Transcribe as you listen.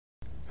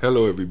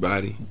Hello,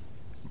 everybody.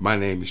 My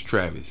name is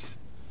Travis,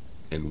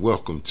 and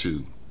welcome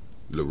to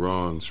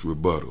LaRon's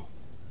Rebuttal.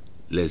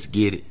 Let's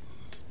get it.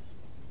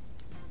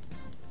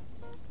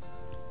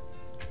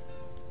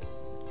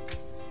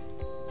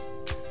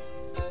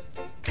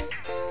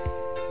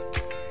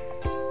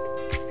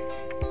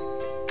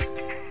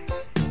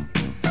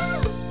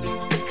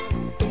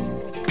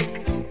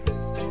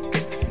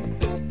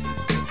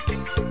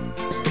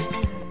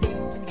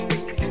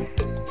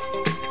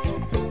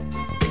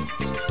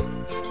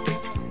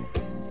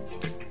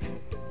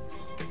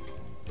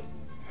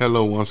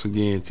 Hello once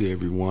again to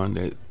everyone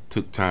that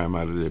took time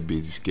out of their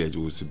busy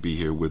schedules to be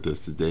here with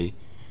us today.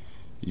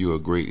 You are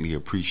greatly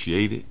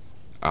appreciated.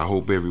 I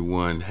hope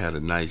everyone had a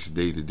nice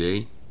day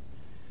today,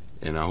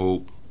 and I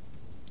hope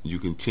you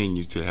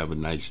continue to have a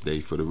nice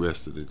day for the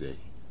rest of the day.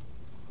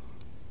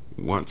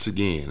 Once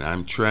again,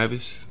 I'm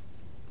Travis,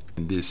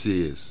 and this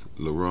is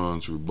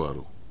LaRon's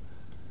Rebuttal.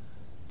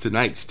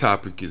 Tonight's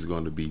topic is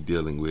going to be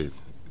dealing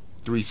with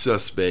 3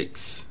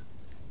 suspects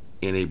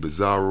in a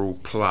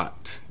bizarro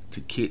plot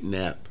to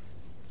kidnap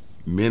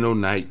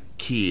Mennonite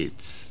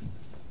kids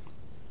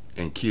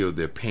and kill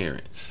their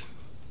parents.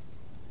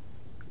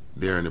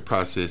 They're in the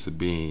process of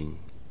being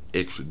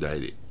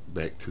extradited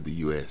back to the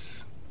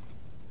U.S.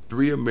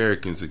 3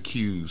 Americans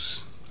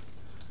accused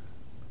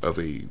of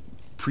a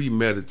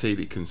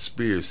premeditated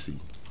conspiracy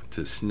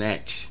to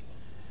snatch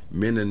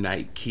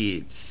Mennonite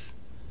kids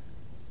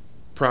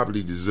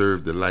probably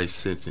deserve the life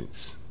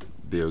sentence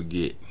they'll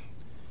get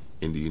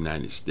in the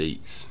United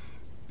States,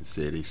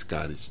 said a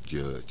Scottish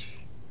judge.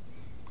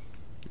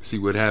 See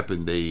what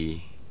happened,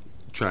 they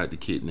tried to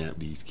kidnap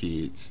these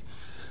kids.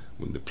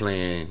 When the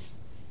plan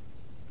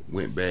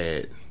went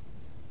bad,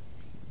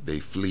 they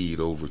fled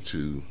over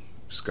to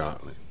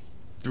Scotland.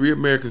 3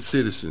 American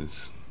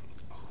citizens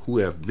who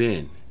have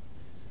been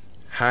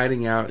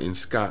hiding out in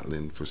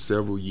Scotland for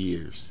several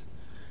years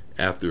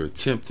after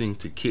attempting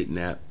to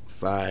kidnap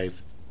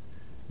 5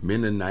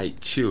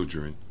 Mennonite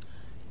children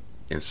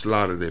and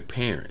slaughter their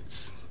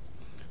parents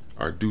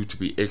are due to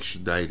be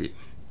extradited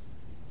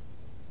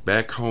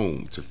back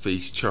home to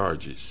face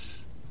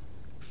charges,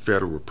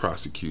 federal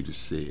prosecutors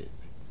said.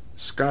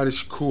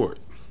 Scottish court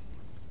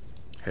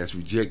has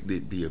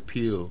rejected the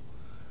appeal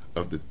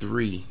of the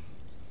 3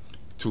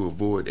 to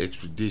avoid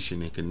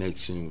extradition in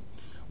connection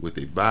with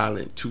a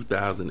violent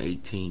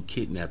 2018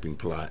 kidnapping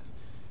plot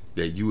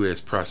that U.S.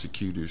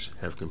 prosecutors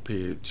have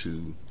compared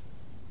to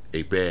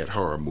a bad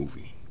horror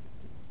movie.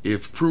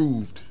 If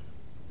proved,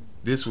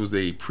 this was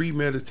a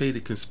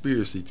premeditated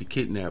conspiracy to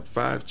kidnap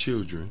 5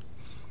 children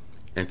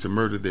and to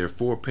murder their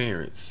 4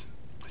 parents,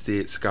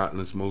 said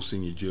Scotland's most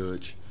senior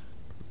judge,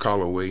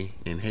 Callaway,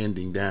 in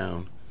handing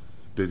down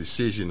the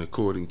decision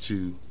according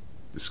to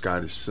the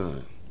Scottish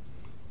Sun.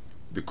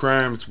 The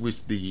crimes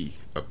which the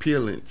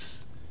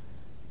appellants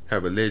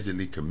have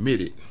allegedly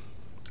committed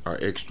are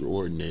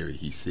extraordinary,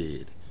 he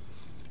said,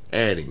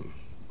 adding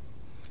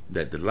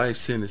that the life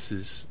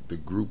sentences the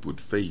group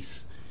would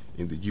face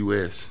in the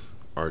U.S.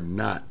 are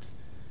not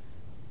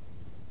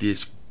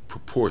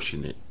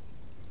disproportionate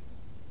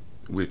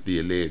with the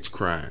alleged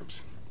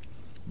crimes.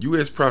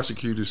 U.S.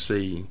 prosecutors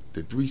say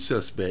the 3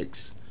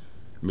 suspects,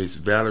 Miss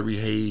Valerie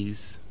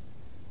Hayes,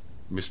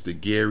 Mr.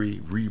 Gary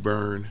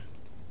Reburn,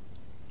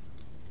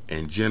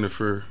 and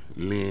Jennifer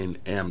Lynn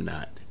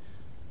Amnott,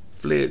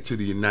 fled to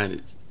the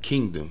United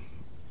Kingdom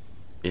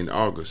in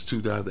August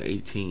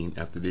 2018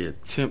 after their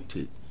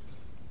attempted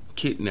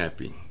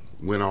kidnapping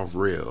went off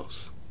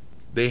rails.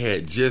 They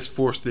had just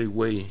forced their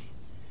way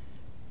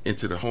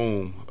into the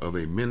home of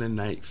a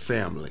Mennonite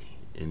family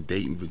in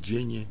Dayton,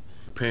 Virginia,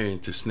 preparing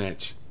to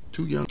snatch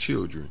 2 young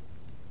children.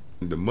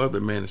 The mother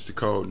managed to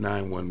call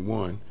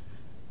 911,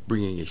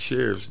 bringing a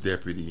sheriff's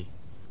deputy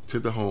to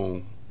the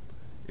home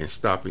and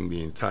stopping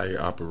the entire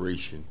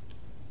operation,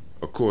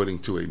 according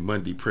to a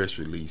Monday press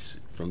release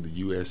from the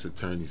U.S.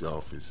 Attorney's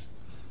Office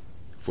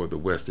for the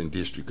Western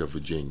District of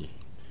Virginia.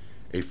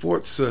 A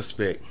 4th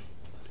suspect,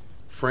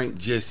 Frank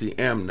Jesse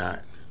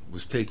Amnott,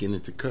 was taken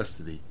into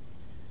custody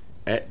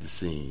at the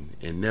scene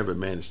and never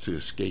managed to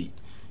escape,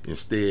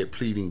 instead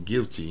pleading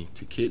guilty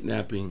to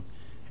kidnapping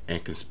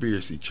and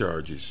conspiracy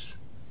charges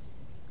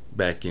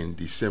back in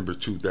December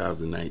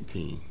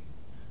 2019.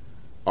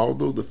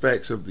 Although the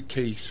facts of the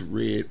case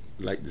read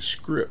like the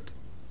script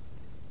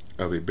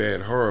of a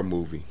bad horror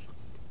movie,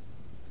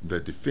 the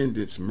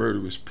defendant's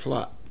murderous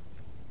plot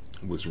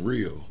was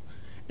real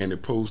and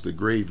it posed a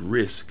grave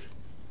risk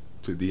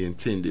to the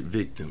intended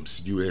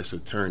victims, U.S.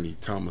 Attorney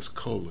Thomas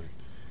Coley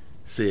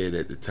said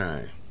at the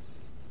time.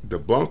 The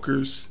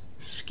bonkers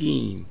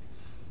scheme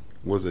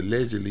was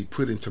allegedly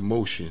put into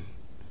motion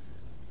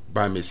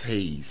by Miss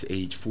Hayes,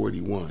 age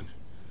 41,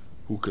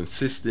 who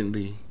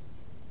consistently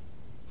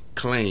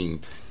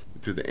claimed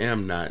to the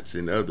Amnotts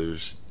and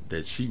others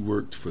that she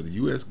worked for the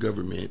U.S.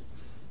 government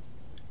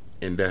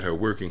and that her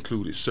work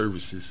included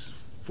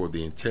services for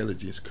the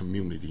intelligence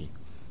community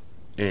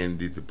and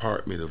the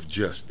Department of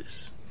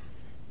Justice.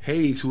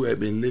 Hayes, who had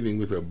been living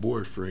with her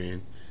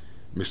boyfriend,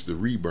 Mr.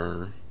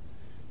 Reburn,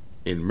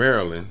 in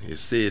Maryland, is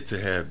said to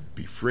have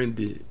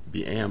befriended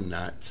the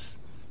Amnotts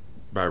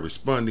By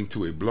responding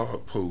to a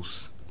blog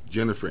post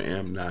Jennifer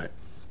Amnott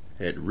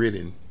had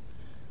written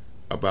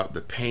about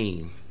the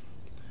pain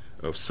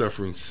of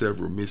suffering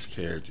several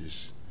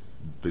miscarriages,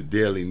 the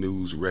Daily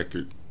News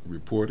Record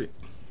reported.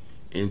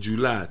 In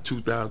July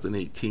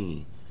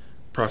 2018,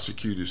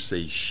 prosecutors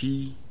say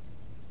she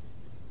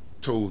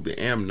told the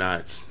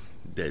Amnotts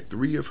that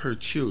 3 of her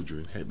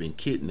children had been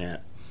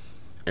kidnapped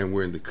and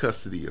were in the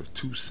custody of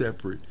 2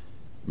 separate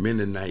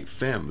Mennonite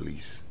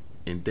families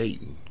in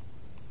Dayton.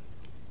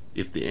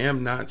 If the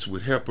Amnotts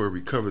would help her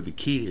recover the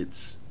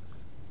kids,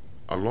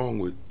 along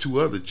with 2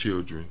 other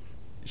children,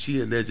 she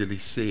allegedly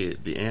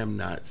said the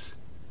Amnotts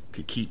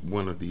could keep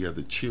one of the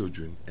other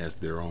children as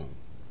their own.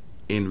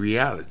 In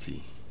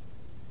reality,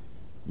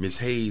 Ms.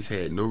 Hayes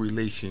had no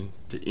relation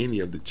to any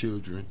of the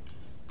children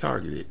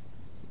targeted,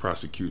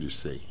 prosecutors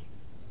say.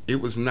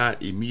 It was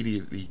not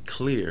immediately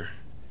clear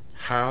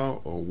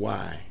how or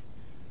why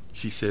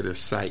she set her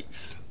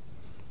sights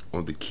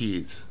on the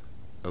kids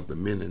of the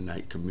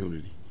Mennonite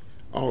community,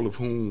 all of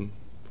whom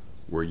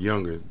were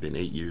younger than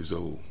 8 years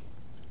old.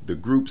 The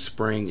group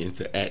sprang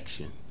into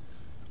action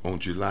on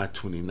July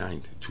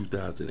 29,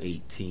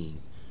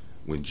 2018,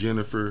 when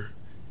Jennifer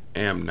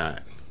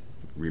Amnott,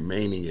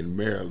 remaining in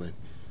Maryland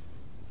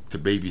to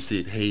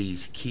babysit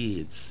Hayes'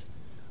 kids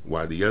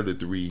while the other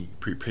 3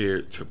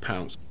 prepared to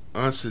pounce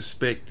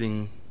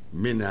unsuspecting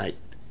Mennonite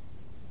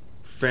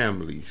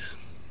families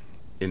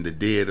in the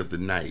dead of the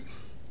night.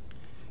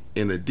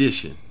 In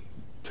addition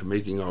to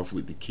making off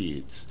with the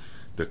kids,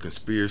 the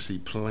conspiracy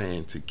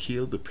planned to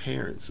kill the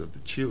parents of the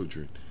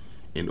children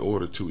in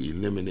order to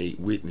eliminate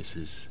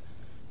witnesses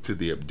to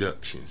the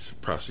abductions,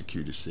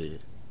 prosecutors said.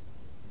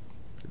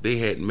 They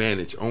had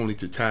managed only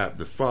to tie up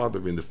the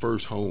father in the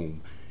first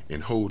home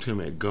and hold him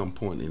at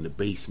gunpoint in the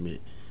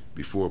basement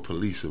before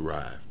police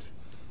arrived.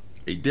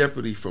 A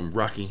deputy from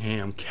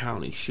Rockingham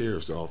County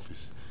Sheriff's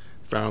Office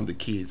found the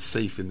kids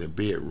safe in their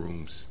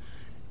bedrooms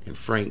and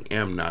Frank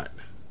Amnott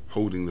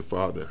holding the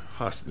father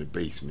hostage in the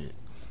basement.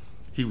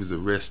 He was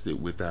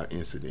arrested without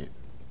incident.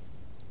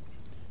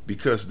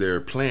 Because their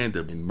planned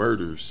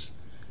murders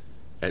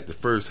at the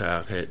first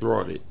house had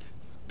thwarted,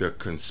 the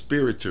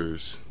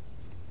conspirators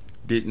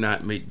did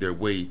not make their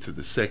way to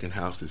the second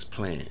house as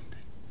planned.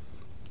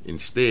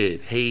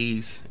 Instead,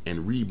 Hayes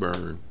and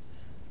Reburn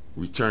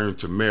returned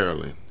to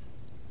Maryland,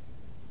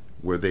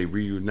 where they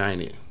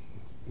reunited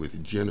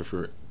with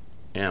Jennifer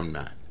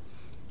Amnott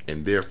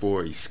and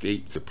therefore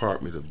escaped the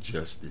Department of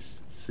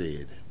Justice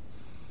said.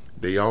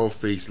 They all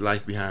face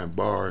life behind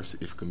bars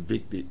if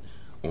convicted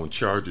on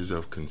charges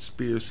of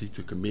conspiracy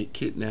to commit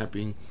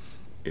kidnapping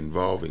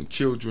involving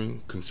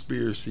children,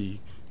 conspiracy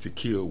to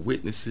kill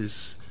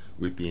witnesses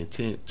with the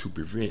intent to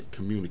prevent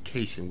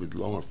communication with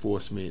law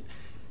enforcement,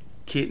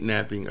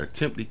 kidnapping,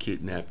 attempted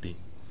kidnapping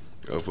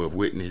of a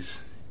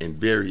witness, and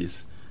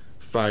various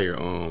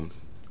firearms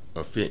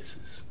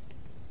offenses.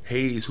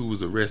 Hayes, who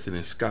was arrested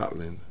in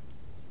Scotland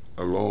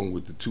along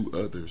with the 2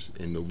 others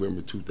in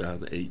November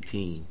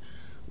 2018,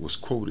 was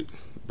quoted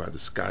by the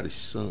Scottish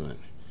Sun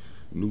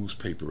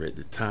newspaper at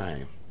the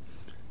time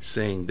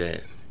saying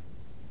that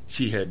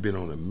she had been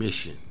on a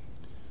mission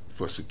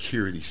for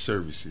security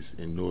services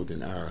in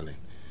Northern Ireland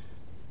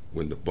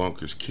when the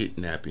Bunkers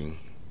kidnapping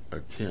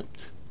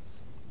attempt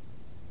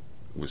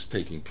was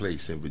taking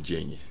place in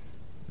Virginia.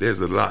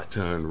 There's a lot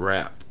to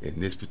unwrap in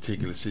this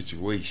particular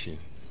situation,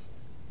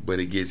 but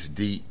it gets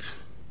deep,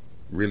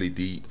 really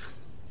deep,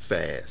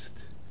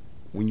 fast.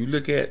 When you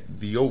look at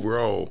the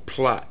overall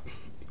plot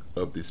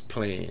of this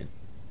plan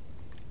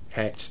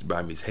hatched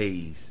by Ms.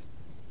 Hayes,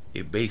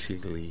 it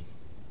basically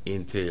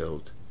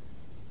entailed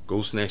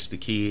go snatch the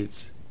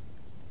kids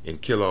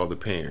and kill all the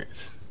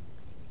parents.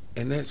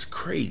 And that's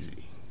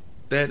crazy.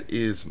 That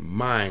is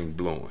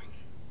mind-blowing.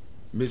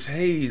 Ms.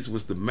 Hayes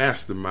was the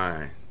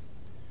mastermind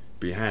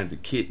behind the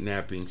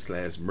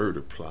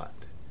kidnapping/murder plot.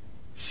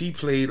 She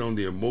played on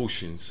the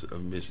emotions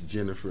of Miss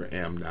Jennifer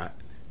Amnott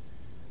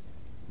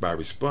by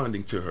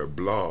responding to her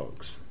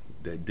blogs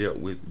that dealt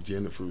with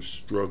Jennifer's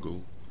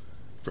struggle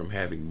from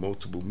having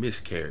multiple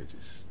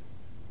miscarriages,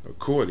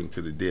 according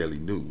to the Daily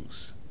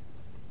News.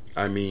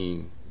 I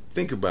mean,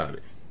 think about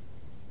it.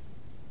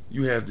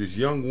 You have this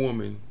young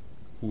woman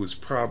who is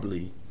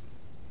probably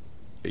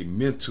a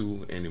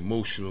mental and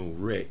emotional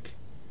wreck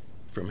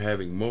from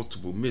having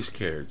multiple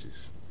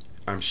miscarriages.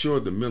 I'm sure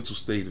the mental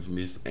state of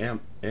Miss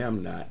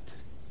Amnott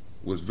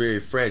was very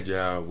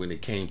fragile when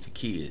it came to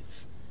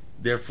kids.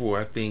 Therefore,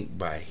 I think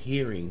by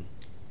hearing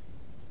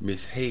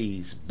Miss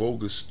Hayes'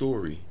 bogus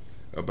story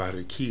about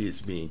her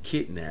kids being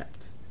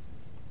kidnapped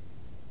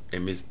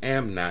and Miss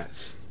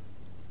Amnott's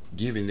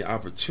given the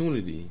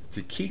opportunity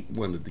to keep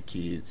one of the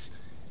kids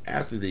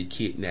after they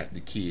kidnapped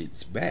the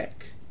kids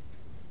back,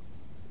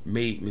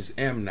 made Miss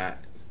Amnott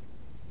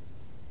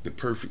the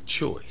perfect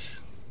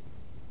choice.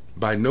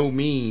 By no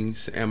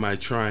means am I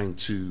trying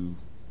to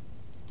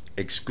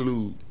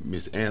exclude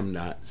Miss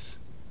Amnott's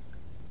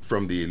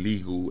from the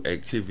illegal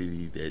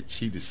activity that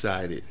she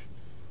decided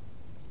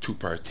to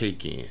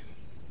partake in.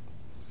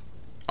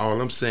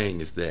 All I'm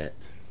saying is that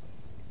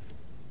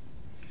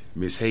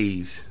Miss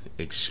Hayes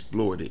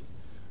exploited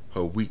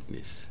her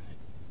weakness.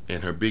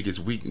 And her biggest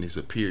weakness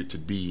appeared to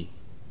be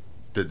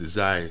the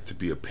desire to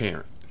be a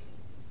parent.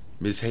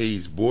 Miss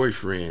Hayes'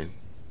 boyfriend,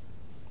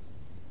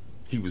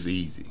 he was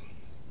easy.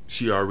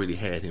 She already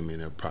had him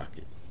in her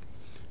pocket.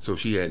 So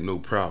she had no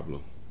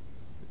problem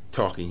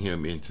talking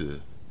him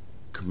into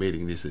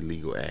committing this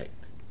illegal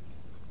act.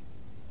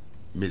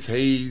 Miss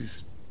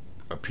Hayes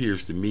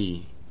appears to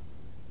me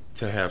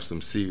to have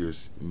some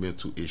serious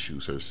mental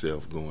issues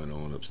herself going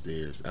on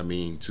upstairs. I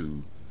mean,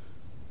 to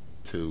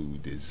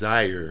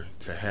desire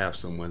to have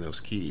someone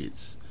else's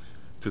kids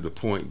to the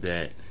point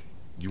that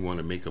you want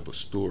to make up a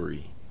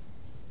story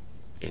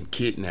and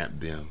kidnap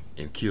them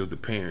and kill the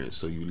parents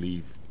so you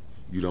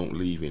don't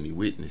leave any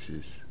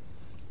witnesses,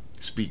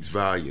 speaks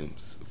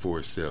volumes for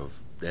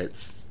itself.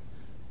 That's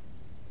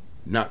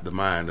not the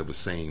mind of a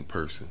sane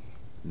person,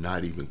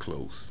 not even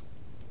close.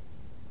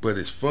 But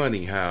it's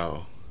funny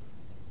how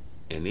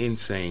an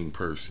insane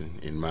person,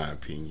 in my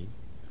opinion,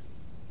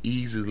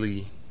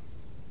 easily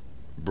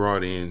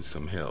brought in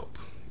some help,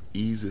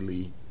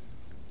 easily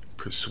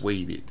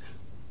persuaded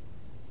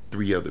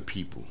 3 other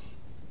people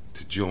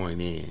to join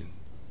in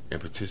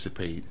and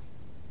participate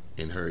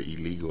in her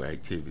illegal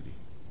activity.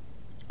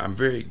 I'm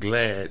very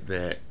glad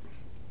that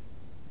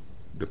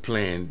the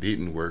plan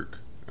didn't work.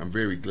 I'm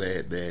very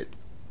glad that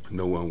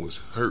no one was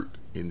hurt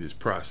in this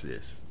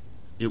process.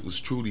 It was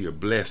truly a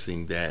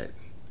blessing that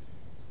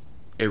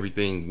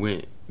everything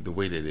went the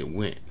way that it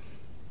went.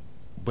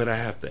 But I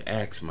have to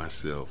ask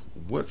myself,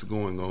 what's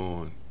going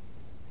on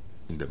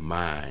in the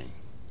mind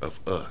of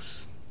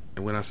us?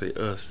 And when I say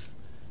us,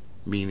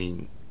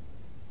 meaning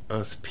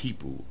us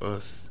people,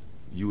 us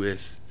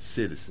U.S.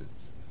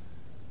 citizens,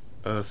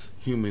 us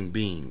human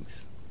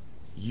beings.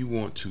 You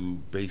want to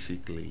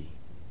basically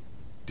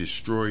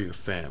destroy your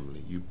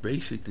family. You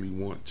basically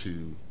want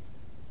to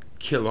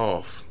kill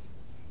off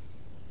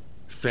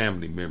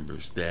family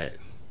members that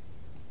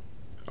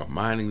are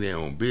minding their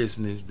own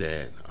business,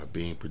 that are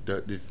being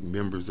productive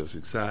members of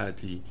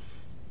society,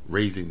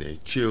 raising their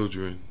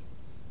children,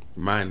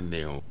 minding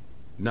their own,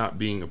 not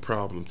being a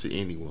problem to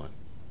anyone.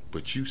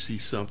 But you see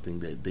something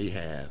that they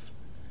have,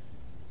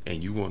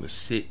 and you want to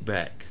sit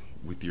back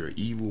with your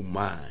evil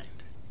mind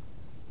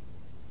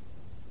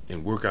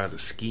and work out a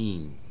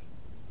scheme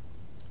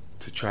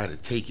to try to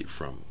take it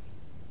from them.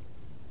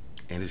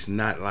 And it's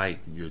not like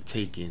you're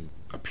taking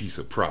a piece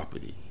of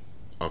property,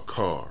 a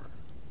car,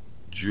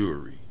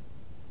 jewelry,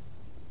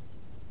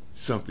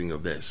 something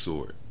of that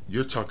sort.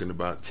 You're talking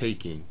about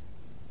taking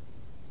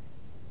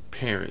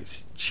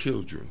parents'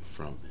 children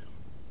from them.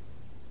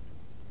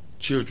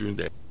 Children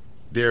that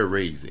they're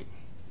raising.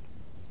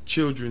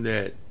 Children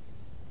that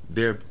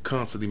they're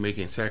constantly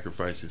making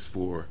sacrifices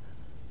for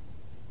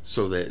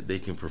so that they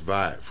can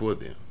provide for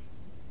them.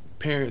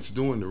 Parents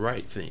doing the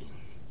right thing.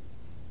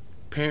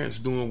 Parents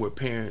doing what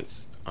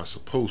parents are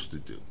supposed to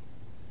do.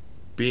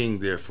 Being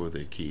there for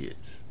their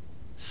kids.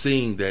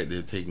 Seeing that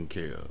they're taken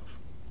care of.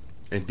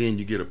 And then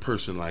you get a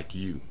person like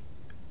you,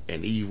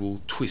 an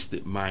evil,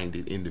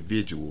 twisted-minded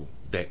individual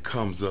that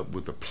comes up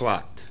with a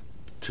plot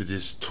to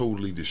just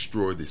totally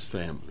destroy this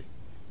family.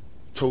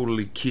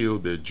 Totally kill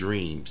their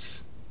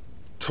dreams.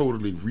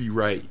 Totally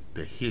rewrite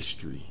the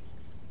history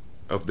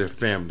of their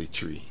family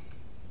tree.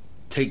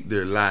 Take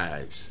their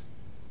lives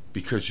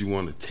because you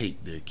want to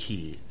take their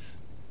kids.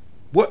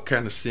 What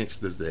kind of sense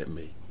does that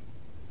make?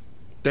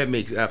 That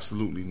makes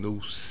absolutely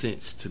no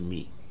sense to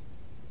me.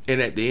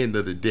 And at the end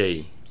of the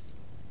day,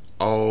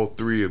 all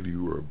 3 of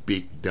you are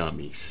big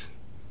dummies.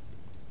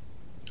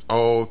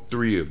 All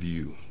 3 of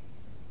you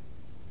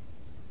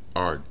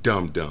are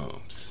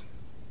dum-dums.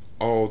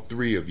 All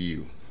 3 of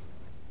you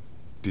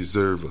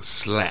deserve a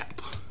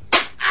slap.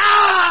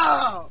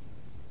 Ow!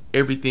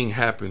 Everything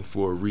happened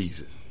for a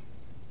reason.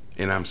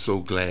 And I'm so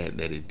glad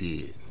that it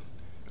did.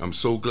 I'm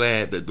so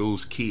glad that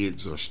those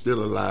kids are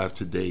still alive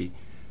today.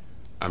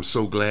 I'm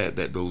so glad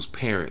that those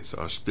parents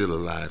are still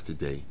alive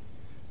today.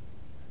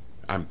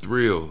 I'm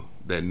thrilled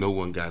that no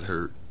one got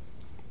hurt.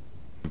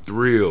 I'm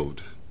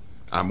thrilled.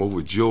 I'm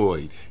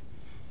overjoyed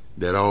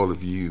that all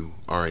of you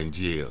are in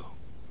jail.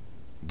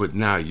 But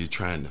now you're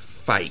trying to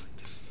fight,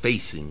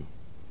 facing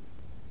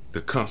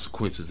the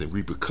consequences and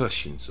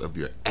repercussions of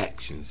your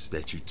actions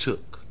that you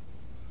took.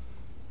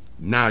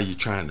 Now you're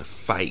trying to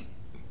fight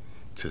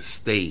to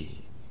stay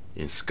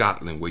in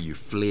Scotland where you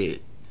fled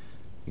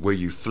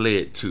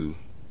to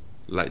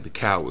like the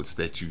cowards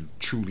that you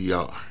truly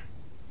are.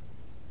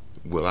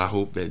 Well, I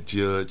hope that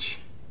judge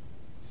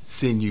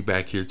send you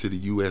back here to the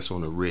U.S.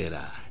 on a red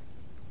eye.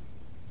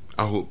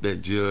 I hope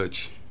that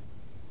judge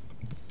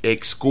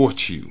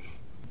escorts you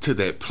to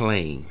that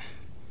plane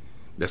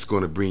that's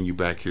going to bring you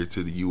back here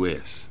to the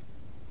U.S.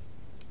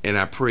 And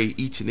I pray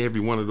each and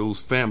every one of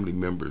those family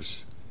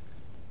members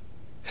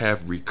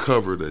have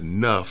recovered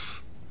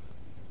enough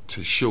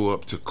to show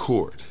up to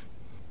court.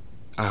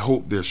 I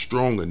hope they're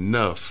strong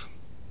enough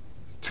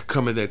to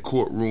come in that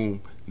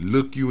courtroom,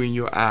 look you in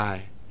your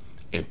eye,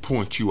 and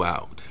point you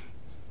out.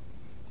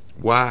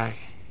 Why?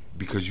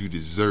 Because you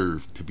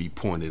deserve to be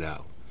pointed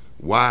out.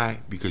 Why?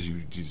 Because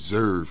you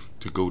deserve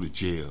to go to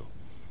jail.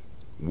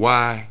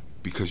 Why?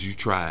 because you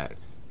tried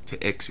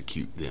to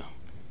execute them.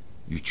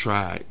 You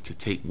tried to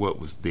take what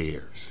was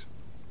theirs,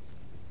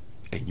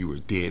 and you were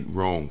dead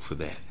wrong for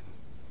that.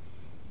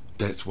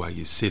 That's why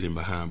you're sitting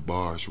behind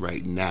bars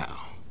right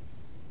now.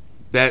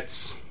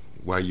 That's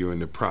why you're in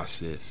the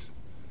process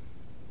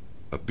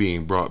of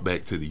being brought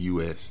back to the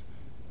U.S.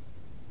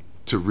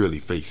 to really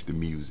face the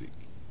music.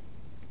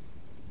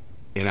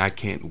 And I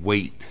can't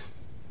wait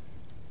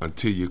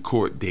until your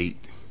court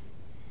date,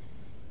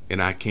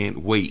 and I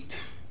can't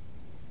wait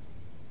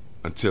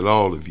until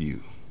all of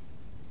you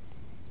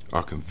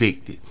are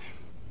convicted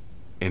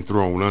and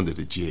thrown under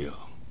the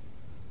jail,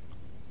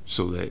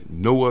 so that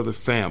no other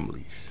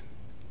families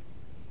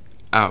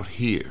out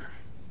here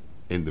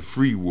in the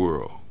free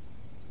world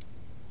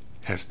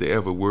has to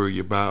ever worry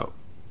about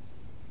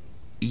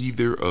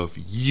either of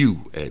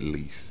you, at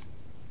least,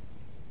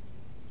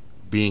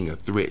 being a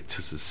threat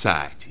to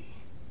society.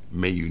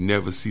 May you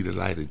never see the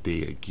light of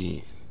day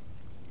again.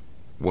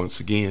 Once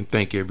again,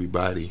 thank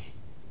everybody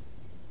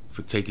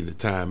for taking the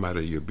time out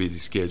of your busy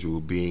schedule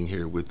being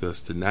here with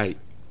us tonight.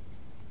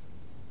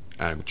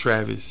 I'm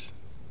Travis,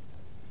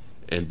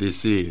 and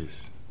this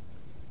is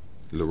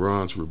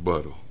LaRon's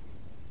Rebuttal.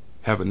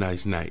 Have a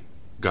nice night.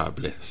 God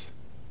bless.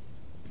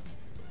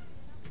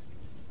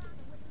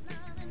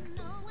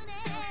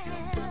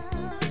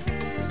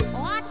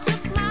 Oh, I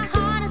took my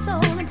heart and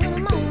soul and put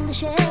them on the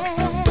shelf.